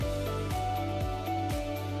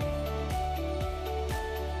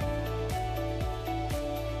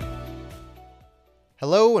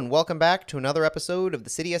Hello and welcome back to another episode of the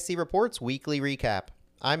City SC Reports Weekly Recap.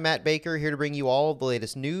 I'm Matt Baker, here to bring you all of the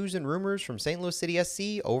latest news and rumors from St. Louis City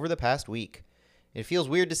SC over the past week. It feels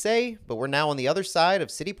weird to say, but we're now on the other side of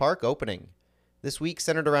City Park opening. This week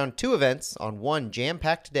centered around two events on one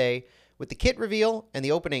jam-packed day with the kit reveal and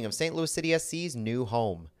the opening of St. Louis City SC's new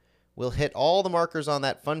home. We'll hit all the markers on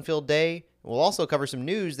that fun-filled day, and we'll also cover some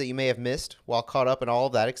news that you may have missed while caught up in all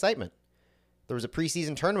of that excitement. There was a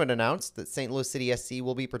preseason tournament announced that St. Louis City SC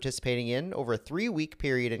will be participating in over a 3-week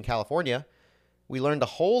period in California. We learned a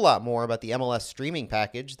whole lot more about the MLS streaming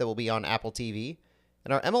package that will be on Apple TV,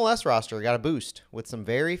 and our MLS roster got a boost with some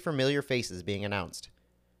very familiar faces being announced.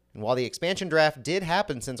 And while the expansion draft did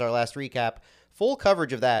happen since our last recap, full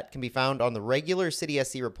coverage of that can be found on the regular City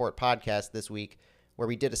SC Report podcast this week, where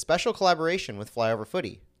we did a special collaboration with Flyover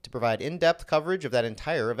Footy to provide in-depth coverage of that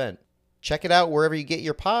entire event. Check it out wherever you get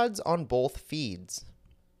your pods on both feeds.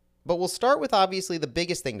 But we'll start with obviously the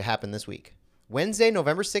biggest thing to happen this week. Wednesday,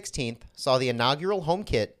 November 16th, saw the inaugural home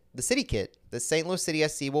kit, the City Kit, that St. Louis City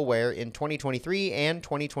SC will wear in 2023 and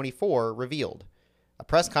 2024 revealed. A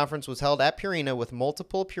press conference was held at Purina with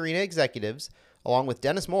multiple Purina executives, along with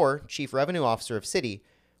Dennis Moore, Chief Revenue Officer of City,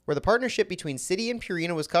 where the partnership between City and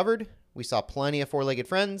Purina was covered. We saw plenty of four-legged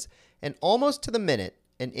friends, and almost to the minute,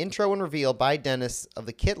 an intro and reveal by Dennis of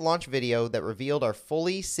the kit launch video that revealed our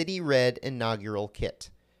fully City Red inaugural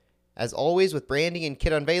kit. As always with branding and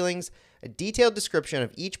kit unveilings, a detailed description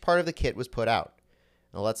of each part of the kit was put out.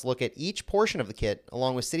 Now let's look at each portion of the kit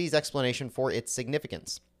along with City's explanation for its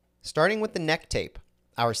significance. Starting with the neck tape,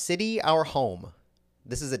 our city, our home.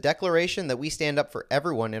 This is a declaration that we stand up for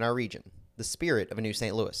everyone in our region, the spirit of a new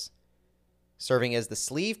St. Louis. Serving as the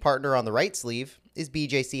sleeve partner on the right sleeve is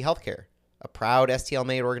BJC Healthcare, a proud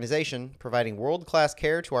STL-made organization providing world-class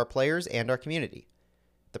care to our players and our community.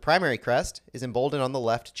 The primary crest is emboldened on the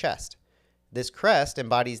left chest. This crest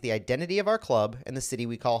embodies the identity of our club and the city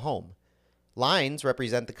we call home. Lines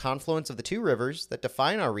represent the confluence of the two rivers that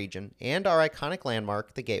define our region and our iconic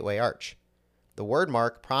landmark, the Gateway Arch. The word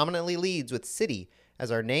mark prominently leads with City as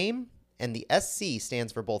our name, and the SC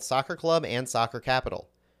stands for both Soccer Club and Soccer Capital.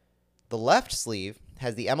 The left sleeve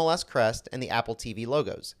has the MLS crest and the Apple TV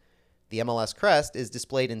logos. The MLS crest is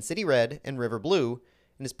displayed in City Red and River Blue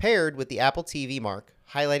and is paired with the Apple TV mark,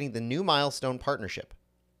 highlighting the new milestone partnership.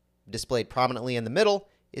 Displayed prominently in the middle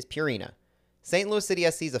is Purina, St. Louis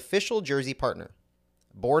City SC's official jersey partner.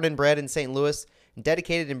 Born and bred in St. Louis and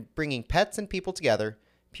dedicated in bringing pets and people together,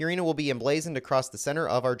 Purina will be emblazoned across the center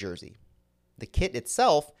of our jersey. The kit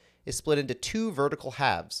itself is split into two vertical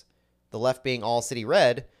halves, the left being all City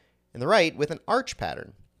Red and the right with an arch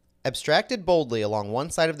pattern. Abstracted boldly along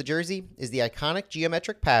one side of the jersey is the iconic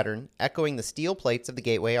geometric pattern echoing the steel plates of the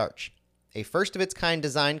Gateway Arch, a first-of-its-kind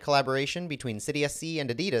design collaboration between City SC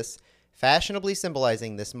and Adidas, fashionably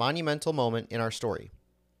symbolizing this monumental moment in our story.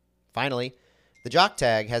 Finally, the jock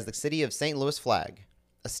tag has the City of St. Louis flag,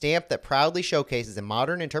 a stamp that proudly showcases a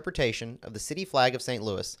modern interpretation of the city flag of St.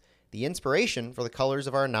 Louis, the inspiration for the colors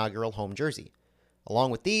of our inaugural home jersey.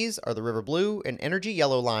 Along with these are the River Blue and Energy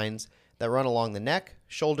Yellow lines that run along the neck,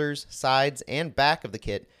 shoulders, sides, and back of the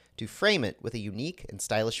kit to frame it with a unique and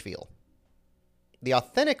stylish feel. The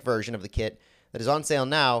authentic version of the kit that is on sale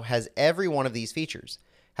now has every one of these features.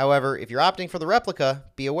 However, if you're opting for the replica,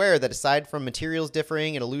 be aware that aside from materials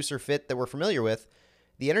differing and a looser fit that we're familiar with,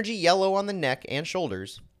 the Energy Yellow on the neck and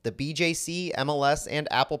shoulders, the BJC, MLS, and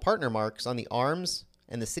Apple partner marks on the arms,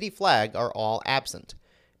 and the city flag are all absent,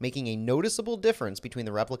 making a noticeable difference between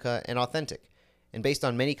the replica and authentic. And based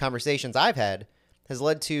on many conversations I've had, has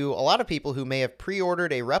led to a lot of people who may have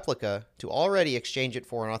pre-ordered a replica to already exchange it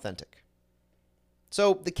for an authentic.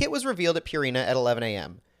 So the kit was revealed at Purina at 11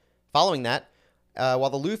 a.m. Following that, while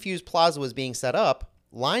the Lou Fuse Plaza was being set up,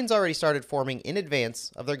 lines already started forming in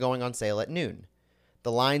advance of their going on sale at noon.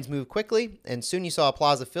 The lines moved quickly, and soon you saw a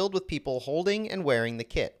plaza filled with people holding and wearing the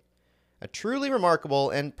kit. A truly remarkable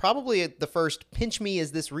and probably the first pinch me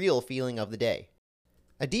is this real feeling of the day.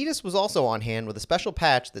 Adidas was also on hand with a special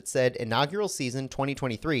patch that said Inaugural Season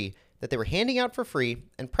 2023 that they were handing out for free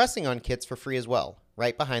and pressing on kits for free as well,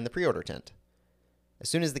 right behind the pre-order tent. As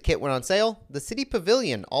soon as the kit went on sale, the City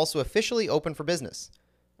Pavilion also officially opened for business.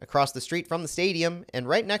 Across the street from the stadium and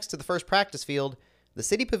right next to the first practice field, the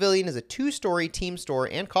City Pavilion is a 2-story team store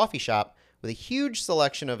and coffee shop with a huge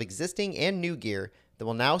selection of existing and new gear that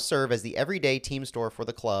will now serve as the everyday team store for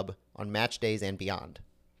the club on match days and beyond.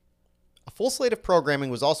 A full slate of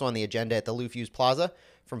programming was also on the agenda at the Lou Fuse Plaza,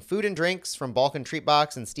 from food and drinks from Balkan Treat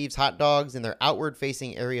Box and Steve's Hot Dogs in their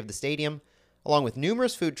outward-facing area of the stadium, along with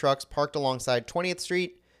numerous food trucks parked alongside 20th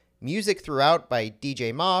Street, music throughout by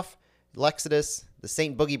DJ Moff, Lexodus, the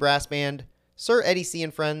St. Boogie Brass Band, Sir Eddie C.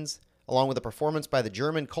 and Friends, along with a performance by the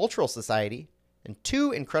German Cultural Society, and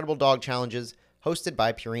 2 incredible dog challenges hosted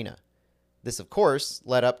by Purina. This, of course,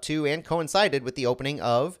 led up to and coincided with the opening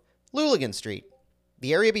of Luligan Street.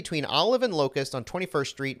 The area between Olive and Locust on 21st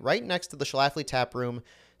Street, right next to the Schlafly Tap Room,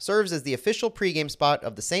 serves as the official pregame spot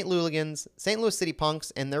of the St. Luligans, St. Louis City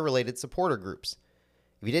Punks, and their related supporter groups.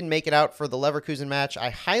 If you didn't make it out for the Leverkusen match,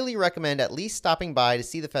 I highly recommend at least stopping by to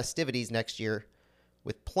see the festivities next year.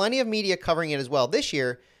 With plenty of media covering it as well this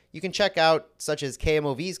year, you can check out such as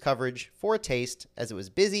KMOV's coverage for a taste, as it was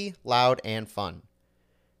busy, loud, and fun.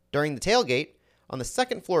 During the tailgate, on the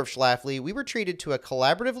second floor of Schlafly, we were treated to a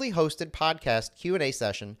collaboratively hosted podcast Q&A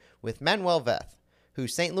session with Manuel Veth, who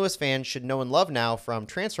St. Louis fans should know and love now from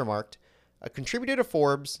Transfermarkt, a contributor to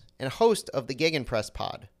Forbes, and a host of the Gegenpress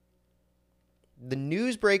pod. The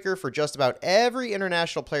newsbreaker for just about every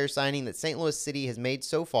international player signing that St. Louis City has made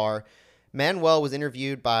so far, Manuel was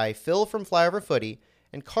interviewed by Phil from Flyover Footy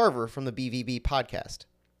and Carver from the BVB podcast.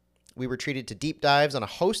 We were treated to deep dives on a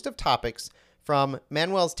host of topics, from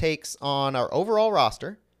Manuel's takes on our overall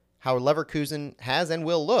roster, how Leverkusen has and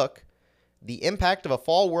will look, the impact of a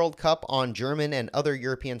fall World Cup on German and other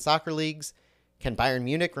European soccer leagues, can Bayern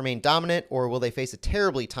Munich remain dominant or will they face a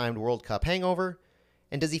terribly timed World Cup hangover,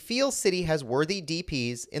 and does he feel City has worthy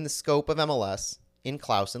DPs in the scope of MLS in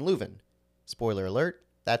Klaus and Leuven? Spoiler alert,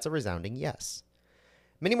 that's a resounding yes.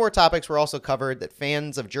 Many more topics were also covered that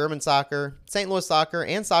fans of German soccer, St. Louis soccer,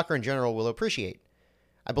 and soccer in general will appreciate.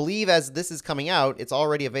 I believe as this is coming out, it's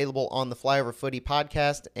already available on the Flyover Footy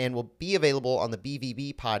podcast and will be available on the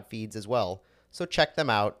BVB pod feeds as well, so check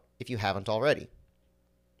them out if you haven't already.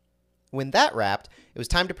 When that wrapped, it was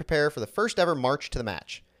time to prepare for the first ever march to the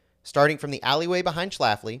match, starting from the alleyway behind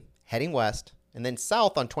Schlafly, heading west, and then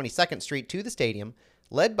south on 22nd Street to the stadium,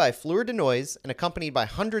 led by Fleur de Noise and accompanied by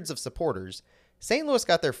hundreds of supporters. St. Louis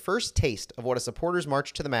got their first taste of what a supporter's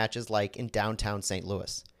march to the match is like in downtown St.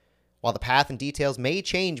 Louis. While the path and details may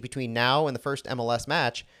change between now and the first MLS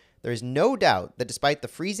match, there is no doubt that despite the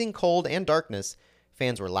freezing cold and darkness,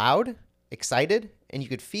 fans were loud, excited, and you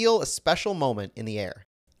could feel a special moment in the air.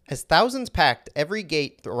 As thousands packed every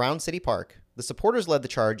gate around City Park, the supporters led the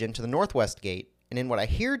charge into the northwest gate, and in what I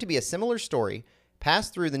hear to be a similar story,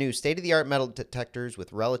 passed through the new state-of-the-art metal detectors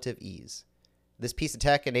with relative ease. This piece of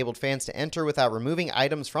tech enabled fans to enter without removing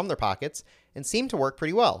items from their pockets and seemed to work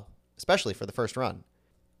pretty well, especially for the first run.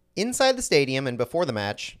 Inside the stadium and before the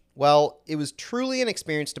match, well, it was truly an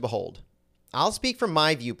experience to behold. I'll speak from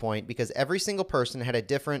my viewpoint because every single person had a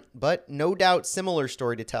different, but no doubt similar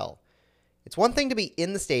story to tell. It's one thing to be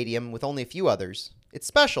in the stadium with only a few others. It's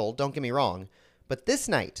special, don't get me wrong, but this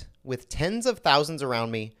night, with tens of thousands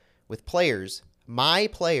around me, with players, my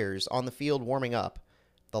players on the field warming up,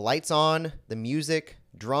 the lights on, the music,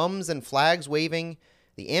 drums and flags waving,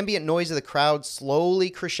 the ambient noise of the crowd slowly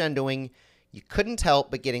crescendoing, you couldn't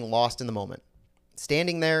help but getting lost in the moment.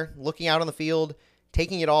 Standing there, looking out on the field,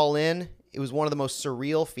 taking it all in, it was one of the most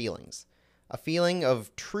surreal feelings. A feeling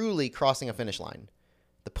of truly crossing a finish line.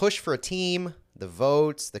 The push for a team, the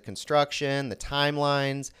votes, the construction, the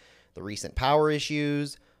timelines, the recent power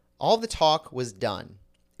issues, all the talk was done.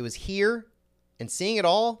 It was here, and seeing it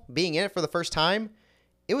all, being in it for the first time,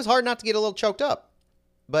 it was hard not to get a little choked up.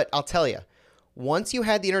 But I'll tell you, once you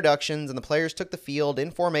had the introductions and the players took the field in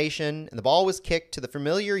formation and the ball was kicked to the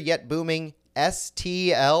familiar yet booming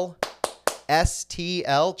STL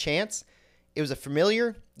chants, it was a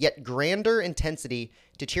familiar yet grander intensity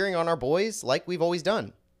to cheering on our boys like we've always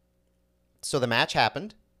done. So the match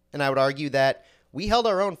happened, and I would argue that we held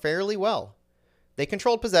our own fairly well. They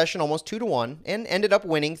controlled possession almost 2-1 and ended up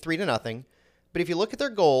winning 3-0. But if you look at their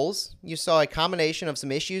goals, you saw a combination of some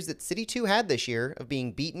issues that City 2 had this year of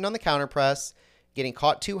being beaten on the counterpress, getting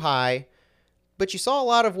caught too high. But you saw a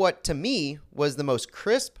lot of what, to me, was the most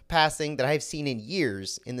crisp passing that I've seen in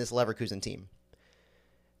years in this Leverkusen team.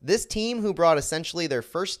 This team, who brought essentially their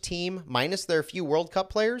first team minus their few World Cup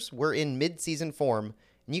players, were in mid-season form,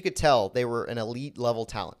 and you could tell they were an elite-level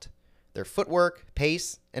talent. Their footwork,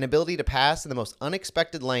 pace, and ability to pass in the most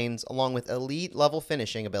unexpected lanes, along with elite-level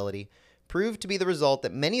finishing ability, proved to be the result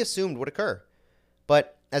that many assumed would occur.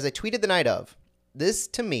 But, as I tweeted the night of, this,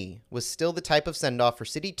 to me, was still the type of send-off for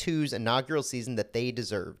City 2's inaugural season that they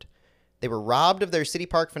deserved. They were robbed of their City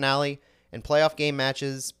Park finale and playoff game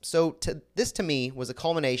matches, so this to me was a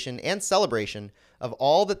culmination and celebration of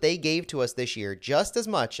all that they gave to us this year, just as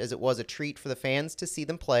much as it was a treat for the fans to see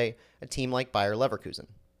them play a team like Bayer Leverkusen.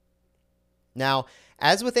 Now,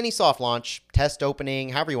 as with any soft launch, test opening,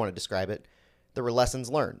 however you want to describe it, there were lessons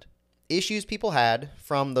learned. Issues people had,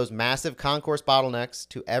 from those massive concourse bottlenecks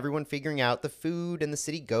to everyone figuring out the food and the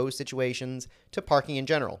City Go situations to parking in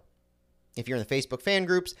general. If you're in the Facebook fan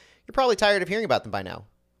groups, you're probably tired of hearing about them by now.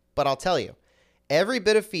 But I'll tell you, every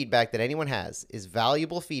bit of feedback that anyone has is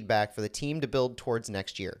valuable feedback for the team to build towards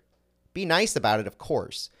next year. Be nice about it, of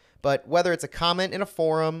course, but whether it's a comment in a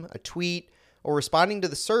forum, a tweet, or responding to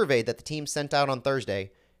the survey that the team sent out on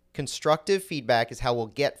Thursday, constructive feedback is how we'll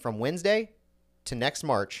get from Wednesday to next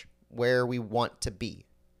March where we want to be.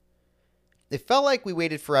 It felt like we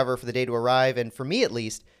waited forever for the day to arrive, and for me at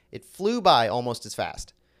least, it flew by almost as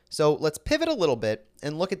fast. So let's pivot a little bit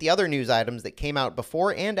and look at the other news items that came out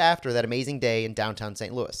before and after that amazing day in downtown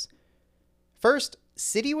St. Louis. First,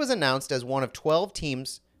 City was announced as one of 12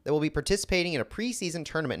 teams that will be participating in a preseason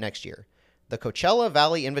tournament next year, the Coachella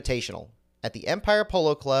Valley Invitational, at the Empire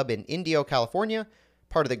Polo Club in Indio, California,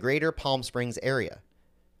 part of the greater Palm Springs area.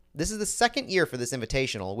 This is the second year for this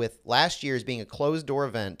invitational, with last year's being a closed-door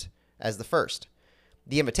event as the first.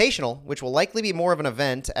 The invitational, which will likely be more of an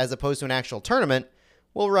event as opposed to an actual tournament,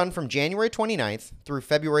 will run from January 29th through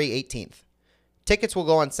February 18th. Tickets will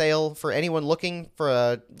go on sale for anyone looking for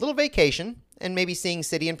a little vacation and maybe seeing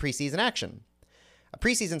City in preseason action. A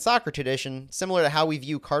preseason soccer tradition, similar to how we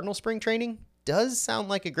view Cardinal spring training, does sound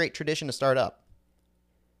like a great tradition to start up.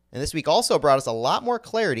 And this week also brought us a lot more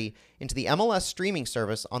clarity into the MLS streaming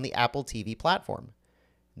service on the Apple TV platform.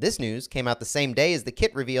 This news came out the same day as the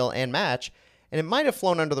kit reveal and match, and it might have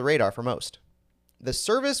flown under the radar for most. The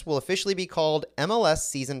service will officially be called MLS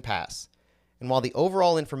Season Pass, and while the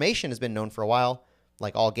overall information has been known for a while,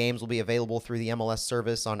 like all games will be available through the MLS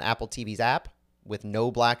service on Apple TV's app, with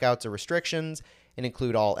no blackouts or restrictions, and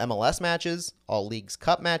include all MLS matches, all Leagues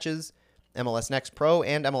Cup matches, MLS Next Pro,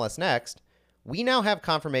 and MLS Next, we now have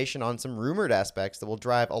confirmation on some rumored aspects that will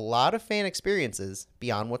drive a lot of fan experiences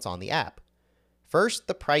beyond what's on the app. First,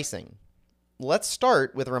 the pricing. Let's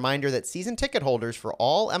start with a reminder that season ticket holders for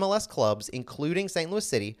all MLS clubs, including St. Louis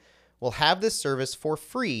City, will have this service for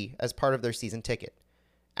free as part of their season ticket.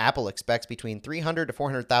 Apple expects between 300 to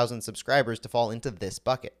 400,000 subscribers to fall into this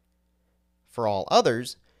bucket. For all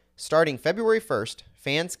others, starting February 1st,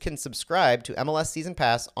 fans can subscribe to MLS Season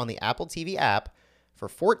Pass on the Apple TV app for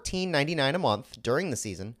 $14.99 a month during the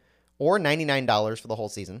season, or $99 for the whole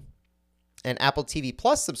season. And Apple TV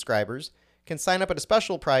Plus subscribers can sign up at a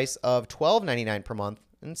special price of $12.99 per month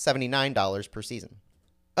and $79 per season.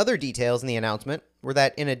 Other details in the announcement were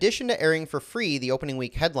that in addition to airing for free the opening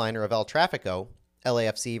week headliner of El Tráfico,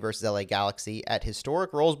 LAFC versus LA Galaxy at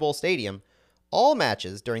historic Rose Bowl Stadium, all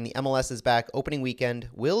matches during the MLS's Back opening weekend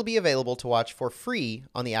will be available to watch for free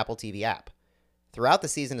on the Apple TV app. Throughout the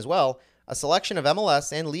season as well, a selection of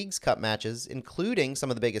MLS and Leagues Cup matches, including some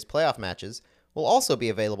of the biggest playoff matches, will also be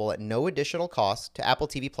available at no additional cost to Apple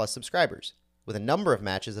TV Plus subscribers, with a number of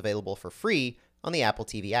matches available for free on the Apple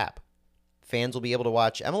TV app. Fans will be able to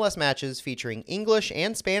watch MLS matches featuring English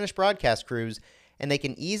and Spanish broadcast crews, and they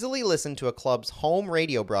can easily listen to a club's home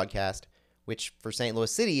radio broadcast, which for St.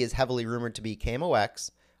 Louis City is heavily rumored to be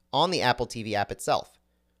KMOX, on the Apple TV app itself.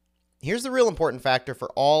 Here's the real important factor for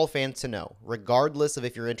all fans to know, regardless of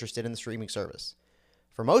if you're interested in the streaming service.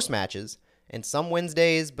 For most matches, and some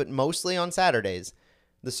Wednesdays, but mostly on Saturdays,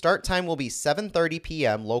 the start time will be 7:30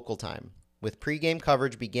 p.m. local time, with pregame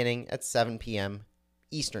coverage beginning at 7 p.m.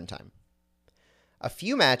 Eastern time. A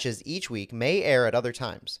few matches each week may air at other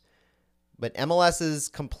times, but MLS's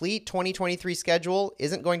complete 2023 schedule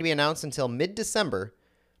isn't going to be announced until mid-December,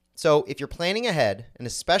 so if you're planning ahead, and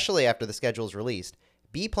especially after the schedule is released,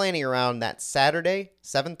 be planning around that Saturday,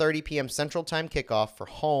 7:30 p.m. Central Time kickoff for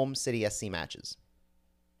home City SC matches.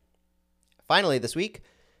 Finally, this week,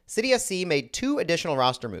 City SC made 2 additional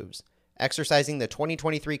roster moves, exercising the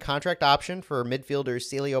 2023 contract option for midfielder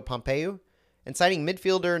Celio Pompeu and signing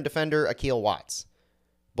midfielder and defender Akil Watts.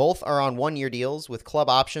 Both are on 1-year deals with club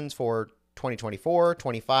options for 2024,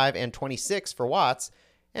 25, and 26 for Watts,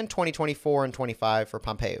 and 2024 and 25 for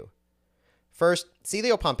Pompeu. First,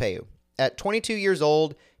 Celio Pompeu, at 22 years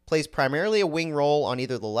old, plays primarily a wing role on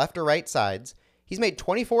either the left or right sides. He's made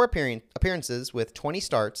 24 appearances with 20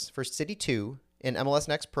 starts for City 2 in MLS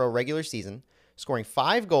Next Pro regular season, scoring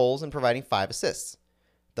 5 goals and providing 5 assists.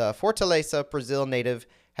 The Fortaleza Brazil native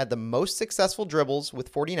had the most successful dribbles with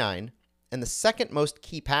 49 and the second most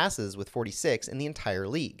key passes with 46 in the entire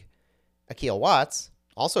league. Akil Watts,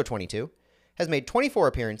 also 22, has made 24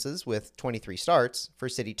 appearances with 23 starts for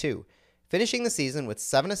City 2, finishing the season with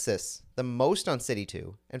 7 assists, the most on City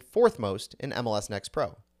 2 and 4th most in MLS Next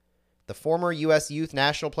Pro. The former U.S. Youth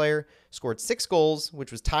National player scored 6 goals,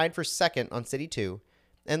 which was tied for second on City 2,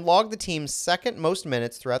 and logged the team's second most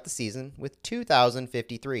minutes throughout the season with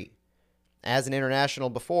 2,053. As an international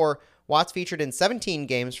before, Watts featured in 17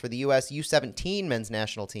 games for the U.S. U17 men's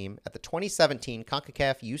national team at the 2017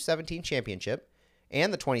 CONCACAF U17 Championship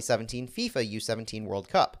and the 2017 FIFA U17 World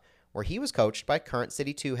Cup, where he was coached by current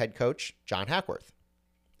City 2 head coach John Hackworth.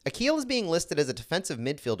 Akil is being listed as a defensive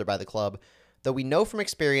midfielder by the club, though we know from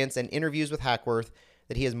experience and interviews with Hackworth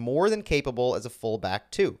that he is more than capable as a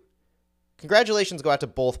fullback too. Congratulations go out to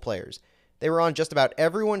both players. They were on just about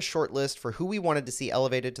everyone's shortlist for who we wanted to see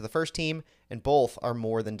elevated to the first team, and both are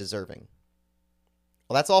more than deserving.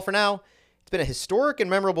 Well, that's all for now. It's been a historic and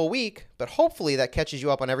memorable week, but hopefully that catches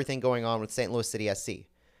you up on everything going on with St. Louis City SC.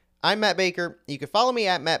 I'm Matt Baker. You can follow me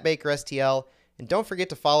at MattBakerSTL, and don't forget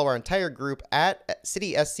to follow our entire group at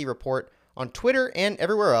City SC Report on Twitter and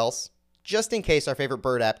everywhere else, just in case our favorite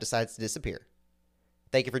bird app decides to disappear.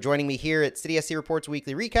 Thank you for joining me here at City SC Report's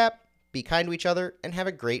Weekly Recap. Be kind to each other, and have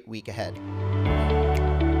a great week ahead.